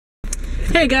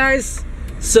Hey guys,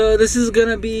 so this is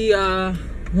gonna be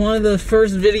one of the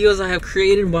first videos I have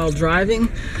created while driving.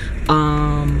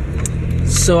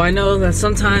 So I know that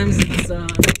sometimes it's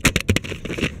not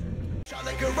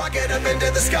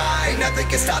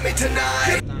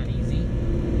easy,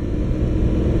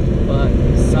 but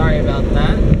sorry about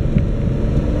that.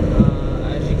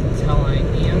 As you can tell, I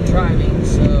am driving,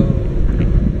 so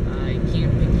I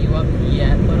can't pick you up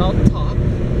yet, but I'll talk.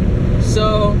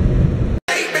 So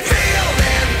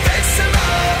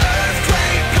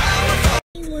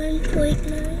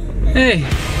hey,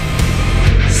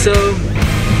 so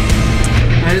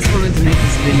I just wanted to make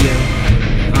this video.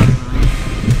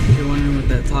 If you're wondering what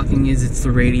that talking is, it's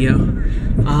the radio.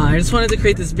 I just wanted to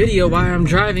create this video while I'm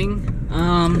driving.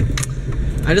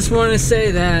 I just wanted to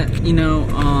say that, you know,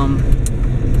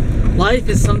 life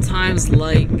is sometimes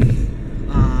like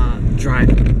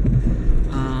driving.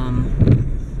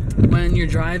 When you're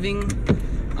driving,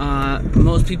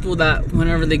 most people that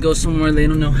whenever they go somewhere they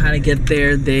don't know how to get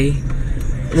there,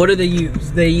 what do they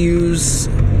use? They use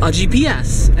a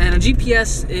GPS, and a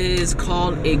GPS is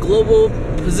called a global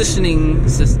positioning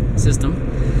system.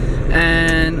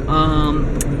 And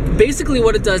basically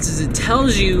what it does is it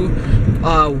tells you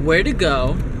where to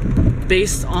go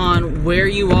based on where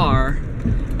you are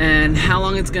and how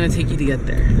long it's going to take you to get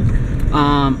there.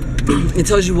 It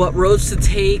tells you what roads to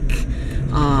take,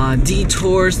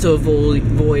 detours to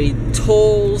avoid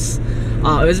tolls.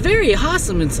 It was very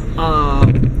awesome. It's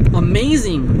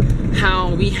amazing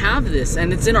how we have this,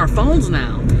 and it's in our phones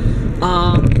now.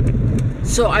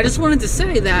 So I just wanted to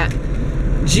say that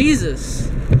Jesus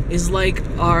is like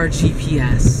our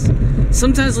GPS.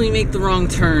 Sometimes we make the wrong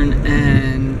turn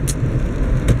and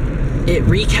it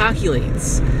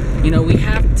recalculates. You know, we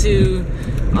have to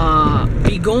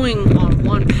be going on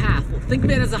one path. Think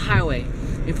of it as a highway.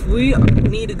 If we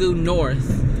need to go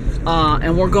north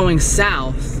and we're going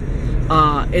south,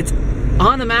 it's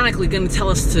automatically going to tell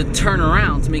us to turn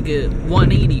around to make a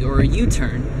 180 or a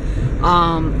U-turn.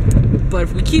 But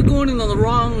if we keep going in the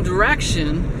wrong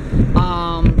direction,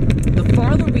 the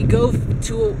farther we go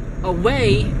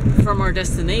away from our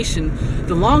destination,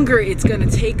 the longer it's going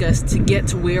to take us to get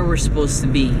to where we're supposed to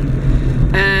be.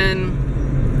 And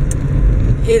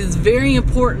it is very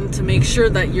important to make sure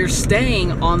that you're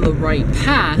staying on the right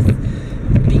path,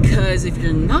 because if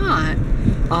you're not,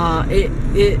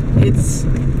 it's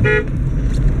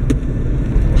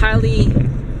highly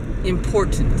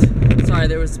important. Sorry,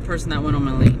 there was a person that went on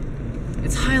my lane.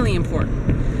 It's highly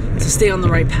important to stay on the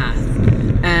right path,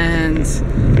 and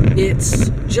it's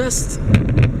just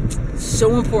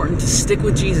so important to stick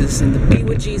with Jesus and to be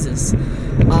with Jesus.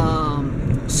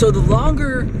 So the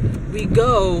longer we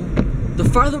go, the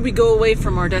farther we go away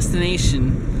from our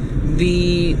destination,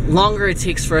 the longer it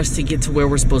takes for us to get to where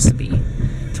we're supposed to be,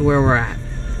 to where we're at.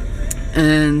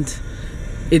 And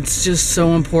it's just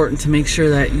so important to make sure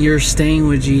that you're staying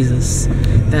with Jesus,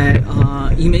 that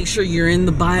you make sure you're in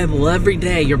the Bible every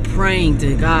day, you're praying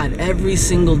to God every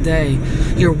single day,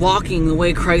 you're walking the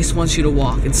way Christ wants you to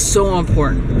walk. It's so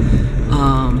important.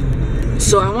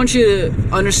 So I want you to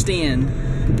understand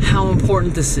how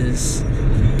important this is,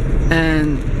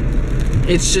 and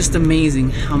it's just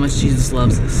amazing how much Jesus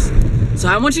loves us. So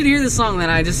I want you to hear this song that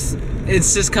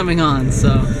it's just coming on,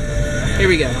 so here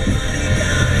we go.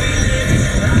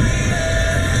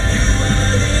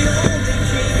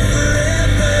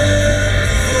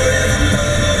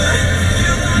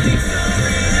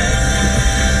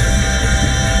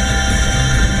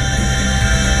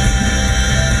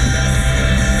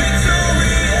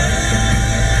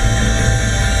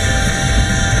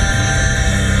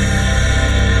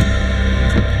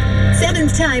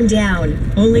 7th time down,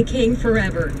 only king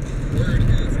forever.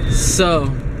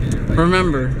 So,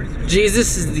 remember,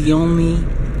 Jesus is the only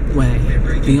way,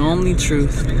 the only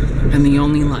truth, and the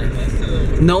only life.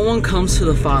 No one comes to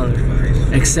the Father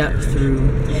except through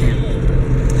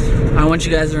Him. I want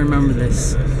you guys to remember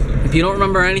this. If you don't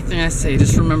remember anything I say,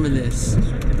 just remember this.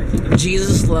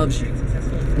 Jesus loves you,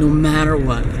 no matter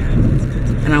what.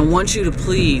 And I want you to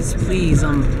please,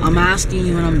 I'm asking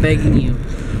you and I'm begging you,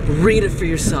 read it for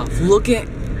yourself. Look it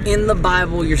in the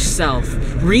Bible yourself.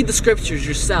 Read the scriptures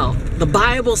yourself. The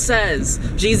Bible says,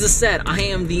 Jesus said, I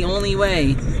am the only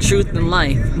way, truth, and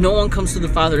life. No one comes to the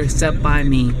Father except by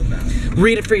me.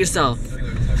 Read it for yourself.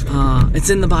 It's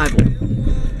in the Bible.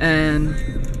 And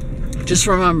just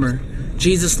remember,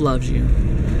 Jesus loves you.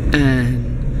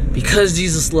 And because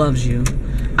Jesus loves you,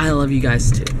 I love you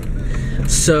guys too.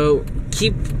 So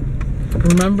keep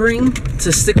remembering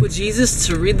to stick with Jesus,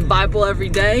 to read the Bible every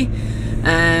day,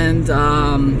 and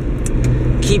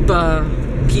keep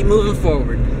moving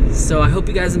forward. So I hope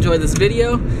you guys enjoyed this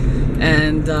video,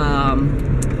 and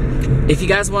If you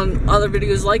guys want other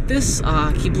videos like this,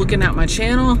 keep looking at my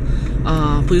channel.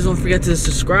 Please don't forget to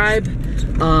subscribe.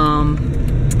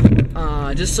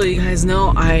 Just so you guys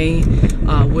know, I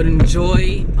would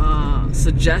enjoy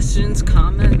suggestions,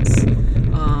 comments.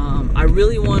 I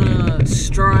really want to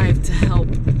strive to help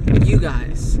you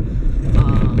guys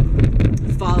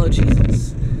follow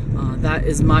Jesus. That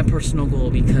is my personal goal,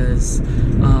 because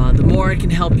the more I can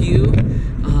help you,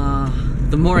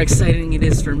 the more exciting it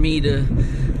is for me to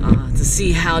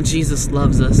see how Jesus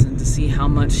loves us and to see how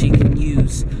much He can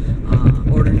use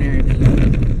ordinary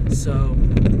people. So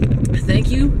thank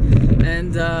you,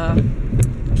 and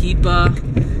keep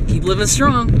living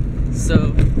strong.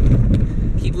 So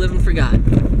keep living for God.